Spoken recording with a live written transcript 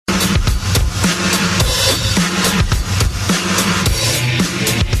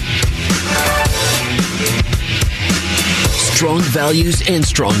values and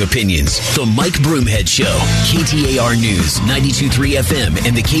strong opinions. The Mike Broomhead Show. KTAR News, 92.3 FM,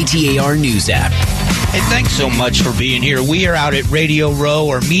 and the KTAR News app. Hey, thanks so much for being here. We are out at Radio Row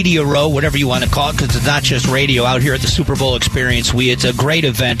or Media Row, whatever you want to call it, because it's not just radio. Out here at the Super Bowl Experience, it's a great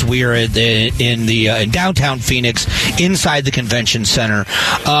event. We are in downtown Phoenix, inside the convention center.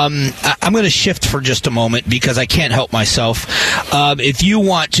 I'm going to shift for just a moment because I can't help myself. If you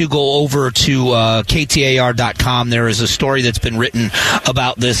want to go over to KTAR.com, there is a story that's been written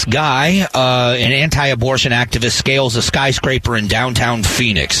about this guy, an anti-abortion activist, scales a skyscraper in downtown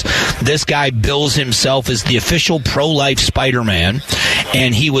Phoenix. This guy bills himself as the official pro-life Spider-Man,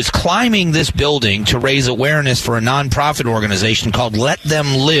 and he was climbing this building to raise awareness for a nonprofit organization called Let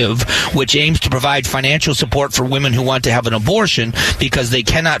Them Live, which aims to provide financial support for women who want to have an abortion because they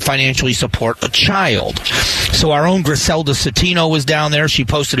cannot financially support a child. So our own Griselda Citino was down there. She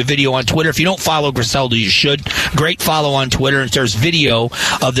posted a video on Twitter. If you don't follow Griselda, you should. Great follow on Twitter. There's video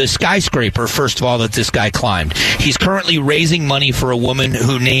of this skyscraper, first of all, that this guy climbed. He's currently raising money for a woman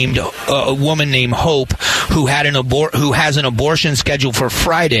named Hope, who has an abortion scheduled for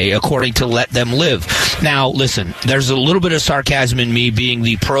Friday, according to Let Them Live. Now, listen, there's a little bit of sarcasm in me, being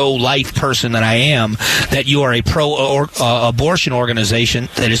the pro-life person that I am, that you are a pro-abortion organization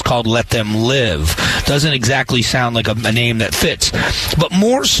that is called Let Them Live. Doesn't exactly sound like a name that fits. But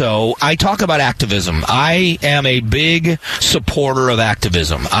more so, I talk about activism. I am a big supporter of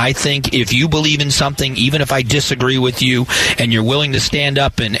activism. I think if you believe in something, even if I disagree with you, and you're willing to stand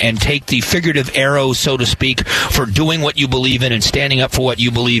up and take the figurative arrow, so to speak, for doing what you believe in and standing up for what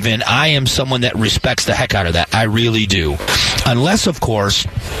you believe in, I am someone that respects the heck out of that. I really do. Unless, of course,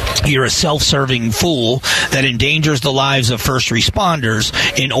 you're a self-serving fool that endangers the lives of first responders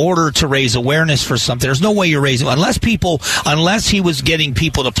in order to raise awareness for something. There's no way you're raising, unless he was getting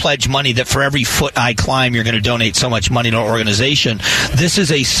people to pledge money that for every foot I climb, you're going to donate so much money to an organization. This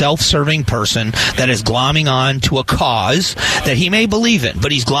is a self-serving person that is glomming on to a cause that he may believe in,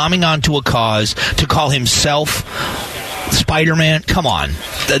 but he's glomming on to a cause to call himself Spider-Man. Come on.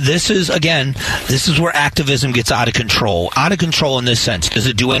 This is where activism gets out of control. Out of control in this sense. Does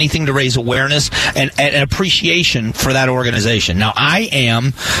it do anything to raise awareness and appreciation for that organization? Now, I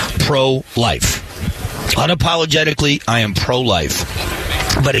am pro-life. Unapologetically, I am pro-life.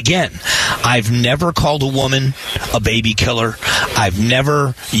 But again, I've never called a woman a baby killer. I've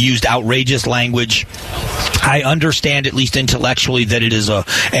never used outrageous language. I understand, at least intellectually, that it is a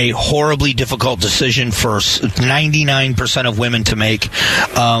horribly difficult decision for 99% of women to make.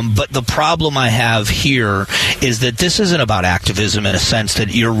 But the problem I have here is that this isn't about activism in a sense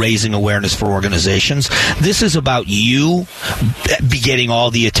that you're raising awareness for organizations. This is about you getting all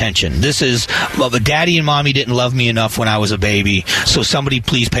the attention. This is, daddy and mommy didn't love me enough when I was a baby, so somebody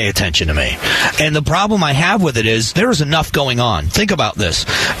please pay attention to me. And the problem I have with it is there is enough going on. Think about this.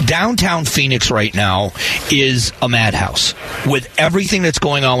 Downtown Phoenix right now is a madhouse with everything that's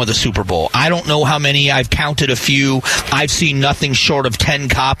going on with the Super Bowl. I don't know how many. I've counted a few. I've seen nothing short of 10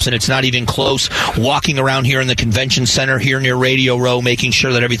 cops, and it's not even close, walking around here in the convention center here near Radio Row, making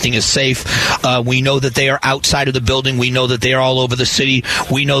sure that everything is safe. We know that they are outside of the building. We know that they are all over the city.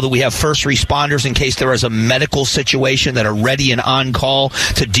 We know that we have first responders in case there is a medical situation that are ready and on call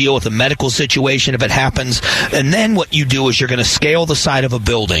to deal with a medical situation if it happens. And then what you do is you're going to scale the side of a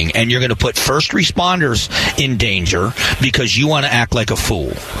building, and you're going to put first responders in danger because you want to act like a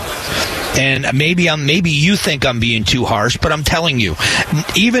fool. And maybe you think I'm being too harsh, but I'm telling you,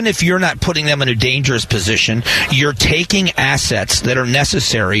 even if you're not putting them in a dangerous position, you're taking assets that are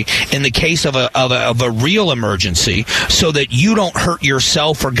necessary in the case of a real emergency so that you don't hurt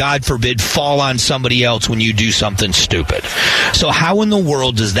yourself or, God forbid, fall on somebody else when you do something stupid. So how in the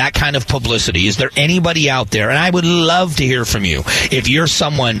world does that kind of publicity, is there anybody out there, and I would love to hear from you, if you're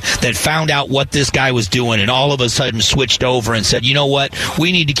someone that found out what this guy was doing and all of a sudden switched over and said, you know what,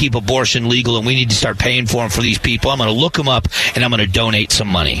 we need to keep abortion legal and we need to start paying for them for these people. I'm going to look them up and I'm going to donate some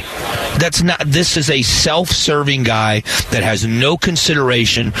money. This is a self-serving guy that has no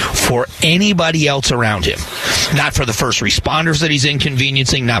consideration for anybody else around him. Not for the first responders that he's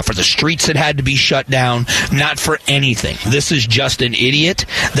inconveniencing, not for the streets that had to be shut down, not for anything. This is just an idiot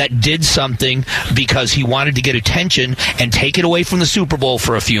that did something because he wanted to get attention and take it away from the Super Bowl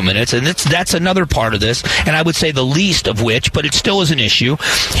for a few minutes. And that's another part of this, and I would say the least of which, but it still is an issue.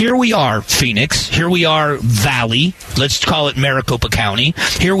 Here we are. are Phoenix. Here we are Valley. Let's call it Maricopa County.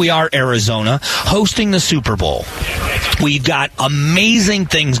 Here we are Arizona hosting the Super Bowl. We've got amazing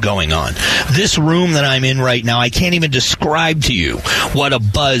things going on. This room that I'm in right now, I can't even describe to you what a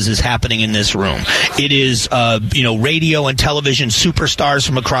buzz is happening in this room. It is, radio and television superstars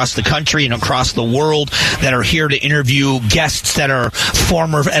from across the country and across the world that are here to interview guests that are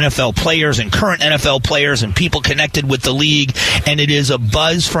former NFL players and current NFL players and people connected with the league. And it is a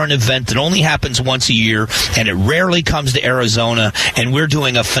buzz for an event that only happens once a year, and it rarely comes to Arizona, and we're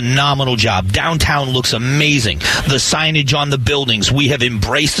doing a phenomenal job. Downtown looks amazing. The signage on the buildings. We have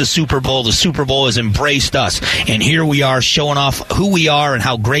embraced the Super Bowl. The Super Bowl has embraced us. And here we are showing off who we are and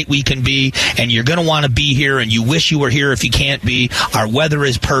how great we can be. And you're going to want to be here, and you wish you were here if you can't be. Our weather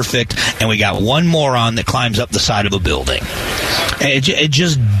is perfect, and we got one moron that climbs up the side of a building. It's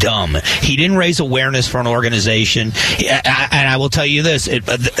just dumb. He didn't raise awareness for an organization. And I will tell you this,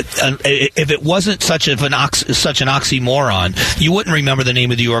 if it wasn't such an oxymoron, you wouldn't remember the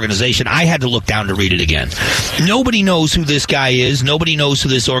name of the organization. I had to look down to read it again. Nobody knows who this guy is. Nobody knows who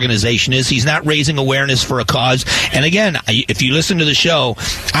this organization is. He's not raising awareness for a cause. And again, if you listen to the show,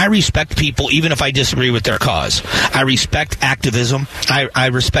 I respect people even if I disagree with their cause. I respect activism. I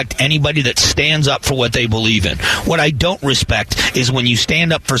respect anybody that stands up for what they believe in. What I don't respect is when you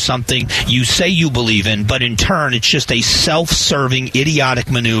stand up for something you say you believe in, but in turn it's just a self-serving, idiotic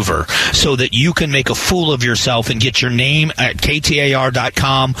maneuver so that you can make a fool of yourself and get your name at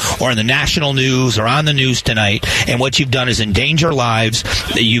KTAR.com or in the national news or on the news tonight. And what you've done is endanger lives.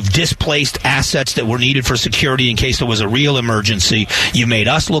 You've displaced assets that were needed for security in case there was a real emergency. You made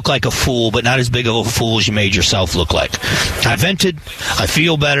us look like a fool, but not as big of a fool as you made yourself look like. I vented. I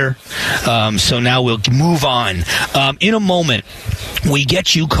feel better. So now we'll move on. In a moment, we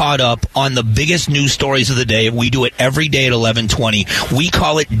get you caught up on the biggest news stories of the day. We do it every day at 11:20. We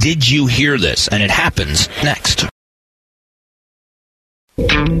call it Did You Hear This? And it happens next.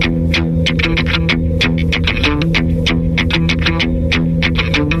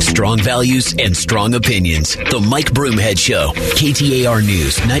 Strong values and strong opinions. The Mike Broomhead Show. KTAR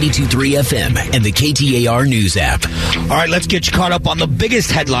News, 92.3 FM, and the KTAR News app. All right, let's get you caught up on the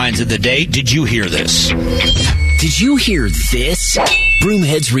biggest headlines of the day. Did you hear this? Did you hear this?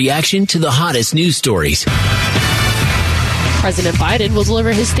 Broomhead's reaction to the hottest news stories. President Biden will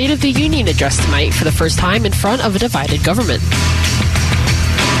deliver his State of the Union address tonight for the first time in front of a divided government.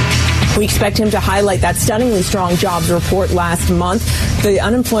 We expect him to highlight that stunningly strong jobs report last month. The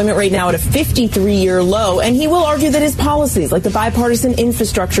unemployment rate now at a 53-year low. And he will argue that his policies, like the bipartisan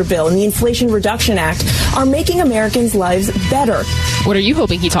infrastructure bill and the Inflation Reduction Act, are making Americans' lives better. What are you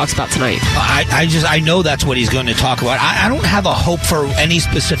hoping he talks about tonight? I know that's what he's going to talk about. I don't have a hope for any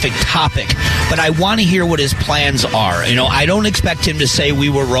specific topic, but I want to hear what his plans are. I don't expect him to say we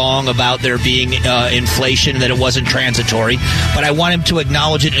were wrong about there being inflation, that it wasn't transitory, but I want him to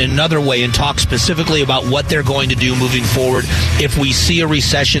acknowledge it in another way and talk specifically about what they're going to do moving forward. If we see a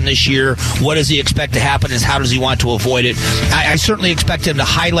recession this year, what does he expect to happen, and how does he want to avoid it? I certainly expect him to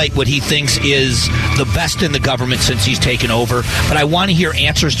highlight what he thinks is the best in the government since he's taken over, but I want to hear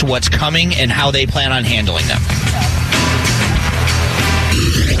answers to what's coming and how they plan on handling them.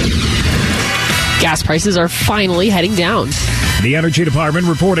 Gas prices are finally heading down. The Energy Department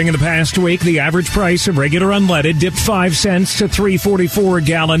reporting in the past week the average price of regular unleaded dipped 5 cents to $3.44 a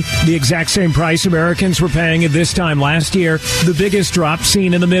gallon, the exact same price Americans were paying at this time last year. The biggest drop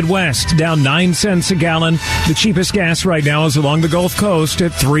seen in the Midwest, down 9 cents a gallon. The cheapest gas right now is along the Gulf Coast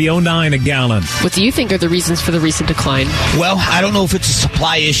at $3.09 a gallon. What do you think are the reasons for the recent decline? Well, I don't know if it's a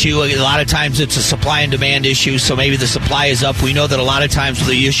supply issue. A lot of times it's a supply and demand issue, so maybe the supply is up. We know that a lot of times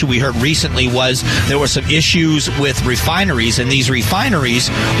the issue we heard recently was there were some issues with refineries, and these refineries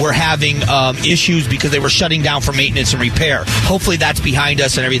were having issues because they were shutting down for maintenance and repair. Hopefully that's behind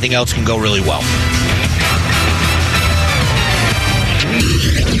us and everything else can go really well.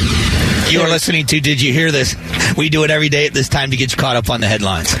 You are listening to Did You Hear This? We do it every day at this time to get you caught up on the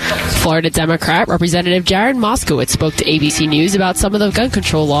headlines. Florida Democrat Representative Jared Moskowitz spoke to ABC News about some of the gun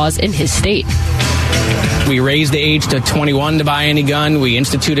control laws in his state. We raised the age to 21 to buy any gun. We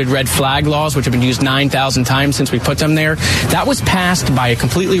instituted red flag laws, which have been used 9,000 times since we put them there. That was passed by a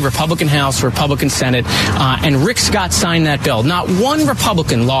completely Republican House, Republican Senate, and Rick Scott signed that bill. Not one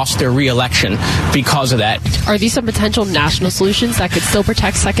Republican lost their re-election because of that. Are these some potential national solutions that could still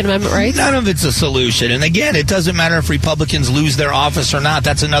protect Second Amendment rights? None of it's a solution. And again, it doesn't matter if Republicans lose their office or not.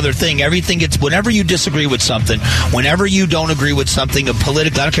 That's another thing. Everything gets, whenever you disagree with something, whenever you don't agree with something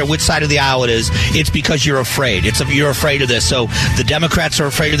politically, I don't care which side of the aisle it is, it's because you're you're afraid. You're afraid of this. So the Democrats are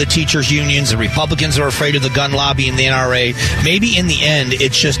afraid of the teachers' unions. The Republicans are afraid of the gun lobby and the NRA. Maybe in the end,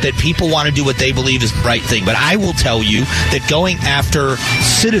 it's just that people want to do what they believe is the right thing. But I will tell you that going after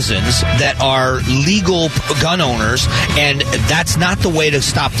citizens that are legal gun owners, and that's not the way to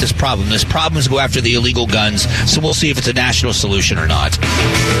stop this problem. This problem is go after the illegal guns. So we'll see if it's a national solution or not.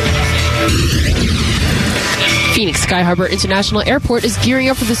 Phoenix Sky Harbor International Airport is gearing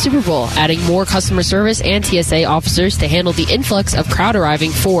up for the Super Bowl, adding more customer service and TSA officers to handle the influx of crowd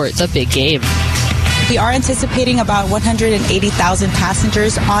arriving for the big game. We are anticipating about 180,000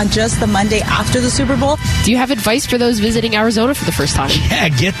 passengers on just the Monday after the Super Bowl. Do you have advice for those visiting Arizona for the first time? Yeah,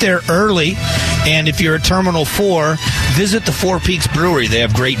 get there early. And if you're at Terminal 4, visit the Four Peaks Brewery. They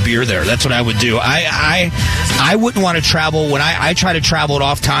have great beer there. That's what I would do. I wouldn't want to travel when I try to travel at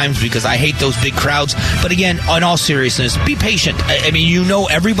off times because I hate those big crowds. But again, in all seriousness, be patient. I mean,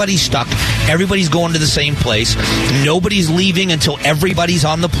 everybody's stuck. Everybody's going to the same place. Nobody's leaving until everybody's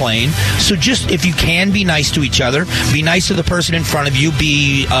on the plane. So just, if you can, be nice to each other. Be nice to the person in front of you.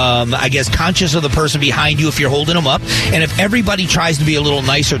 Be, conscious of the person behind you if you're holding them up. And if everybody tries to be a little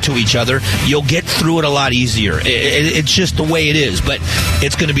nicer to each other, you'll get through it a lot easier. It's just the way it is. But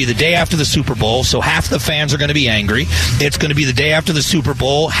it's going to be the day after the Super Bowl, so half the fans are going to be angry. It's going to be the day after the Super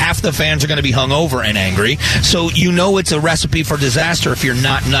Bowl. Half the fans are going to be hungover and angry. So it's a recipe for disaster if you're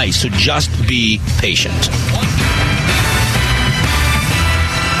not nice. So just be patient.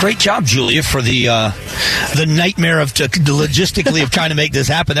 Great job, Julia, for the nightmare of logistically of trying to make this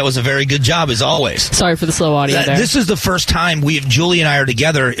happen. That was a very good job, as always. Sorry for the slow audio there. This is the first time Julie and I are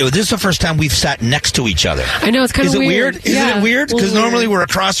together. This is the first time we've sat next to each other. I know, it's kind of weird. Isn't it weird? Because normally we're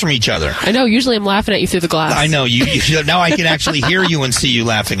across from each other. I know. Usually I'm laughing at you through the glass. I know. Now I can actually hear you and see you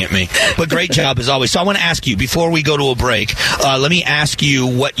laughing at me. But great job, as always. So I want to ask you, before we go to a break, let me ask you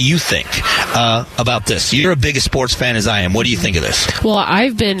what you think about this. You're a big sports fan as I am. What do you think of this? Well,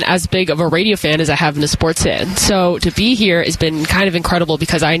 I've been as big of a radio fan as I have been a sports fan. So to be here has been kind of incredible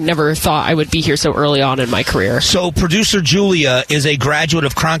because I never thought I would be here so early on in my career. So producer Julia is a graduate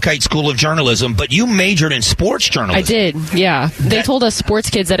of Cronkite School of Journalism, but you majored in sports journalism. I did, yeah. They told us sports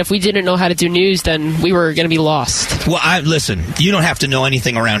kids that if we didn't know how to do news, then we were going to be lost. Well, listen, you don't have to know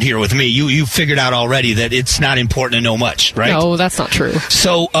anything around here with me. You figured out already that it's not important to know much, right? No, that's not true.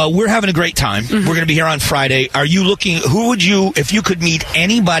 So we're having a great time. Mm-hmm. We're going to be here on Friday. Are you looking, if you could meet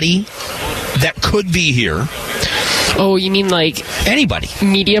anybody that could be here? Oh, you mean like anybody?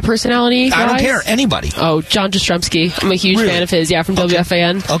 Media personality? I don't care. Anybody. Oh, John Jastrzemski. I'm a huge fan of his. Yeah, from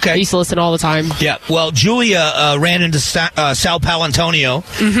WFAN. Okay. I used to listen all the time. Yeah. Well, Julia ran into Sal Paolantonio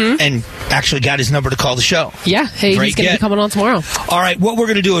and actually got his number to call the show. Yeah. Hey, he's going to be coming on tomorrow. All right. What we're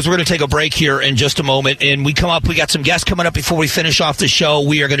going to do is we're going to take a break here in just a moment. And we got some guests coming up before we finish off the show.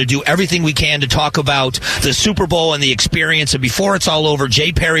 We are going to do everything we can to talk about the Super Bowl and the experience. And before it's all over,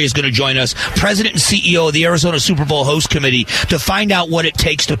 Jay Perry is going to join us, President and CEO of the Arizona Super Bowl Host Committee, to find out what it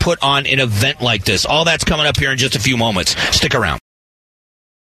takes to put on an event like this. All that's coming up here in just a few moments. Stick around.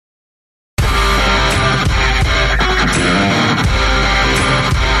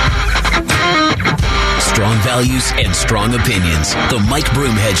 Strong values and strong opinions. The Mike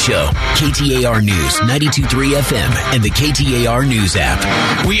Broomhead Show. KTAR News, 92.3 FM, and the KTAR News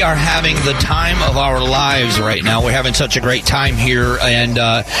app. We are having the time of our lives right now. We're having such a great time here, and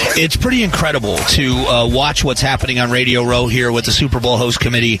it's pretty incredible to watch what's happening on Radio Row here with the Super Bowl Host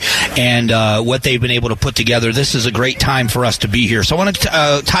Committee and what they've been able to put together. This is a great time for us to be here. So I want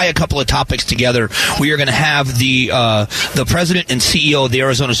to tie a couple of topics together. We are going to have the President and CEO of the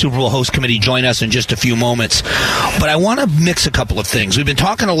Arizona Super Bowl Host Committee join us in just a few moments. But I want to mix a couple of things. We've been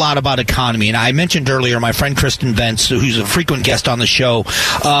talking a lot about economy, and I mentioned earlier my friend Kristen Bentz, who's a frequent guest on the show.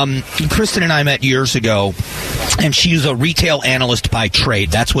 Kristen and I met years ago, and she's a retail analyst by trade.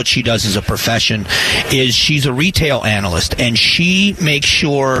 That's what she does as a profession, is she's a retail analyst, and she makes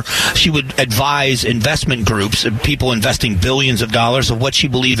sure she would advise investment groups, people investing billions of dollars, of what she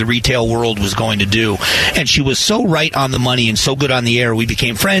believed the retail world was going to do. And she was so right on the money and so good on the air. We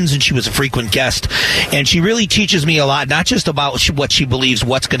became friends, and she was a frequent guest. And she really teaches me a lot, not just about what she believes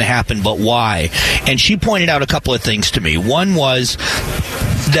what's going to happen, but why. And she pointed out a couple of things to me. One was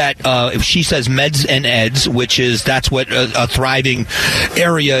that if she says meds and eds, which is that's what a thriving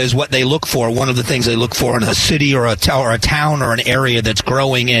area is what they look for. One of the things they look for in a city or a town or an area that's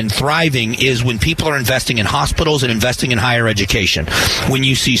growing and thriving is when people are investing in hospitals and investing in higher education. When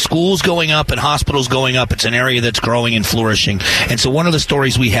you see schools going up and hospitals going up, it's an area that's growing and flourishing. And so one of the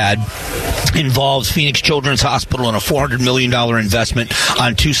stories we had involves Phoenix Children's Hospital and a $400 million investment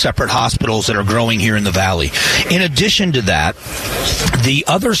on 2 separate hospitals that are growing here in the Valley. In addition to that, the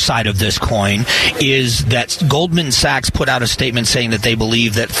other side of this coin is that Goldman Sachs put out a statement saying that they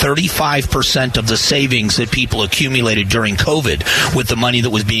believe that 35% of the savings that people accumulated during COVID with the money that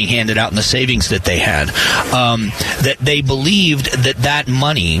was being handed out and the savings that they had, that they believed that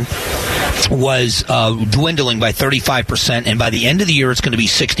money was dwindling by 35%, and by the end of the year it's going to be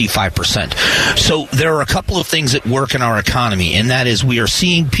 65%. So there are a couple of things that work in our economy, and that is we are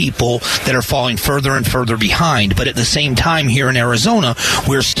seeing people that are falling further and further behind, but at the same time here in Arizona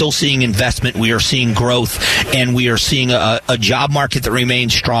we're still seeing investment, we are seeing growth, and we are seeing a job market that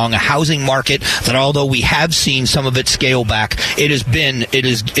remains strong, a housing market that, although we have seen some of it scale back, it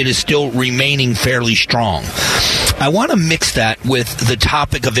is still remaining fairly strong. I want to mix that with the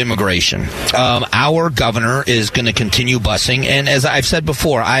topic of immigration. Our governor is going to continue busing, and as I've said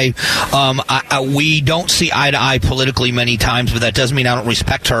before, we don't see eye to eye politically many times, but that doesn't mean I don't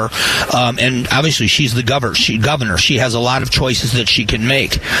respect her. And obviously, she's the governor. She has a lot of choices that she can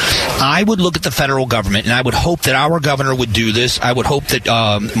make. I would look at the federal government, and I would hope that our governor would do this. I would hope that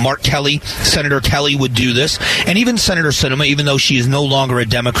Senator Kelly would do this, and even Senator Sinema, even though she is no longer a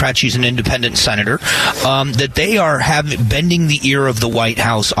Democrat, she's an independent senator, that they are bending the ear of the White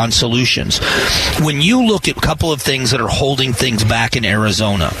House on solutions. When you look at a couple of things that are holding things back in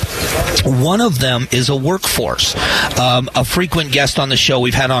Arizona, one of them is a workforce. A frequent guest on the show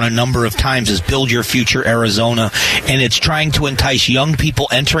we've had on a number of times is Build Your Future Arizona, and it's trying to entice young people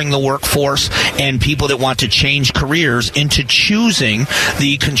entering the workforce and people that want to change careers into choosing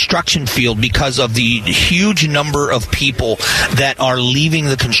the construction field because of the huge number of people that are leaving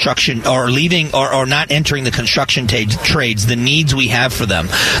the construction or not entering the construction trades, the needs we have for them.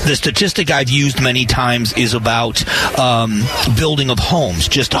 The statistic I've used many times is about building of homes,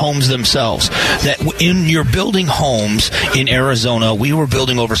 just homes themselves. That in your building homes in Arizona, we were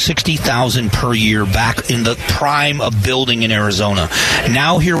building over 60,000 per year back in the prime of building in Arizona.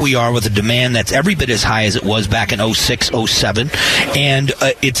 Now here we are with a demand that's every bit as high as it was back in 06, 07, and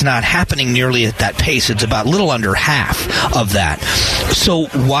it's not happening nearly at that pace. It's about a little under half of that. So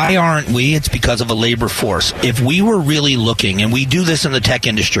why aren't we? It's because of a labor force. If we were really looking, and we do this in the tech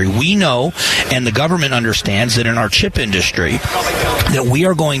industry, we know, and the government understands, that in our chip industry, that we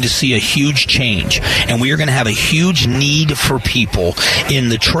are going to see a huge change, and we are going to have a huge need for people in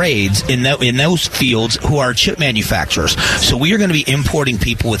the trades, in those fields, who are chip manufacturers. So we are going to be importing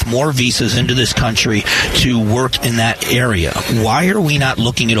people with more visas into this country to work in that area. Why are we not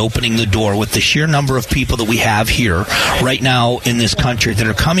looking at opening the door with the sheer number of people that we have here right now in this country that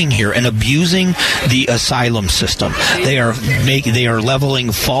are coming here and abusing the asylum system? They are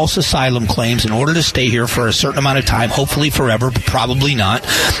leveling false asylum claims in order to stay here for a certain amount of time, hopefully forever, but probably not.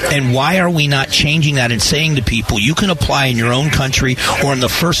 And why are we not changing that and saying to people, you can apply in your own country or in the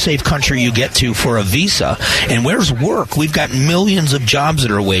first safe country you get to for a visa, and where's work? We've got millions of jobs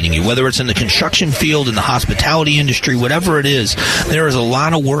that are awaiting you, whether it's in the construction field, in the hospitality industry, whatever it is. There is a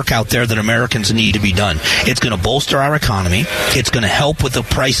lot of work out there that Americans need to be done. It's going to bolster our economy. It's going to help with the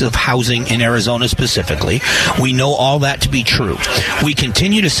price of housing in Arizona specifically. We know all that to be true. We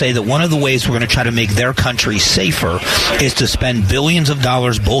continue to say that one of the ways we're going to try to make their country safer is to spend billions of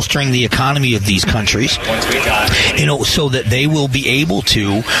dollars bolstering the economy of these countries, so that they will be able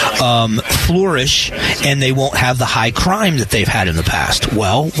to flourish and they won't have the high crime that they've had in the past.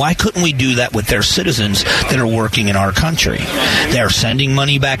 Well, why couldn't we do that with their citizens that are working in our country? They're sending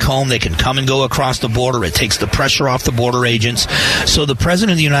money back home. They can come and go across the border. It takes the pressure off the border agents. So the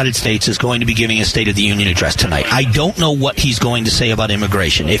President of the United States is going to be giving a State of the Union address tonight. I don't know what he's going to say about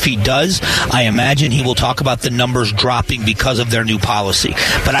immigration. If he does, I imagine he will talk about the numbers dropping because of their new policy.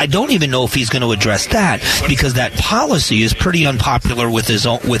 But I don't even know if he's going to address that, because that policy is pretty unpopular with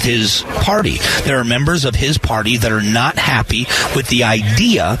his party. There are members of his party that are not happy with the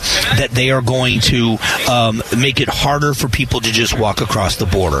idea that they are going to make it harder for people to just walk across the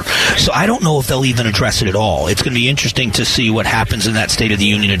border. So I don't know if they'll even address it at all. It's going to be interesting to see what happens in that State of the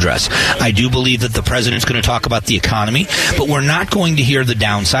Union address. I do believe that the president's going to talk about the economy, but we're not going to hear the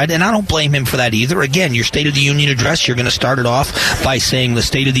downside, and I don't blame him for that either. Again, your State of the Union address, you're going to start it off by saying the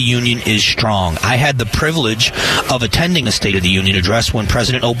State of the Union is strong. I had the privilege of attending a State of the Union address when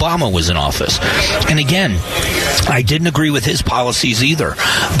President Obama was in office. And again, I didn't agree with his policies either,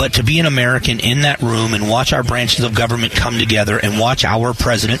 but to be an American in that room and watch our branches of government come together and watch our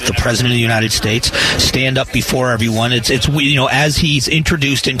president, the President of the United States, stand up before everyone, it's as he's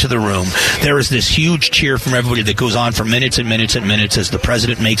introduced into the room, there is this huge cheer from everybody that goes on for minutes and minutes and minutes as the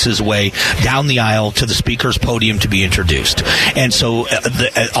president makes his way way down the aisle to the speaker's podium to be introduced. And so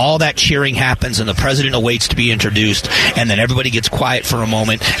all that cheering happens, and the president awaits to be introduced, and then everybody gets quiet for a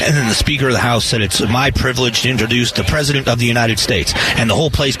moment, and then the Speaker of the House said, "It's my privilege to introduce the President of the United States." And the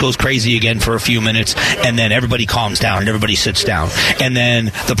whole place goes crazy again for a few minutes, and then everybody calms down and everybody sits down. And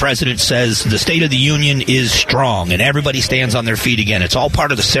then the president says, "The State of the Union is strong," and everybody stands on their feet again. It's all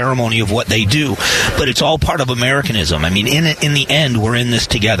part of the ceremony of what they do, but it's all part of Americanism. I mean, in the end, we're in this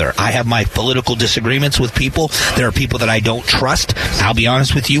together. I have my political disagreements with people. There are people that I don't trust. I'll be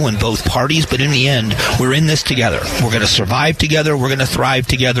honest with you, in both parties, but in the end, we're in this together. We're going to survive together. We're going to thrive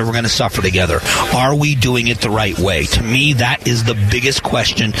together. We're going to suffer together. Are we doing it the right way? To me, that is the biggest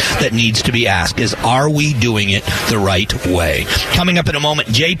question that needs to be asked, is are we doing it the right way? Coming up in a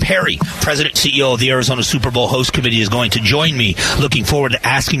moment, Jay Perry, President and CEO of the Arizona Super Bowl Host Committee, is going to join me. Looking forward to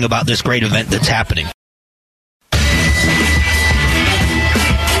asking about this great event that's happening.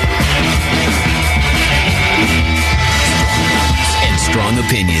 Strong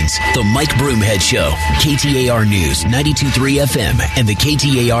opinions. The Mike Broomhead Show. KTAR News, 92.3 FM, and the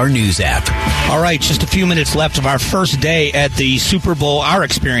KTAR News app. All right, just a few minutes left of our first day at the Super Bowl, our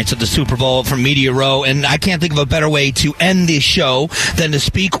experience at the Super Bowl from Media Row, and I can't think of a better way to end this show than to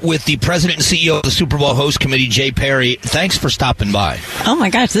speak with the President and CEO of the Super Bowl Host Committee, Jay Perry. Thanks for stopping by. Oh, my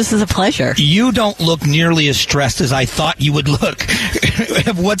gosh, this is a pleasure. You don't look nearly as stressed as I thought you would look.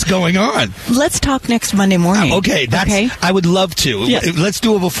 What's going on? Let's talk next Monday morning. Okay, I would love to. Yeah. Let's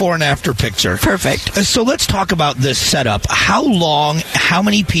do a before and after picture. Perfect. So let's talk about this setup. How long, how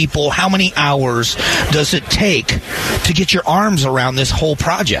many people, how many hours does it take to get your arms around this whole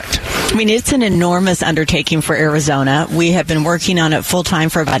project? I mean, it's an enormous undertaking for Arizona. We have been working on it full-time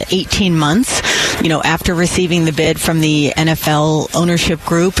for about 18 months, after receiving the bid from the NFL ownership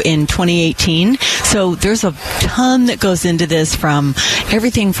group in 2018. So there's a ton that goes into this, from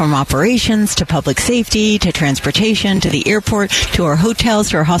everything from operations to public safety to transportation to the airport to our hotels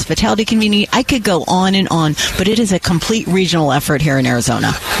to our hospitality community. I could go on and on, but it is a complete regional effort here in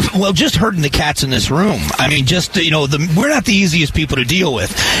Arizona. Well, just herding the cats in this room. I mean, we're not the easiest people to deal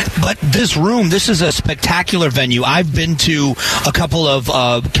with, but this is a spectacular venue. I've been to a couple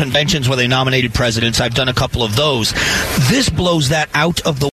of conventions where they nominated presidents. I've done a couple of those. This blows that out of the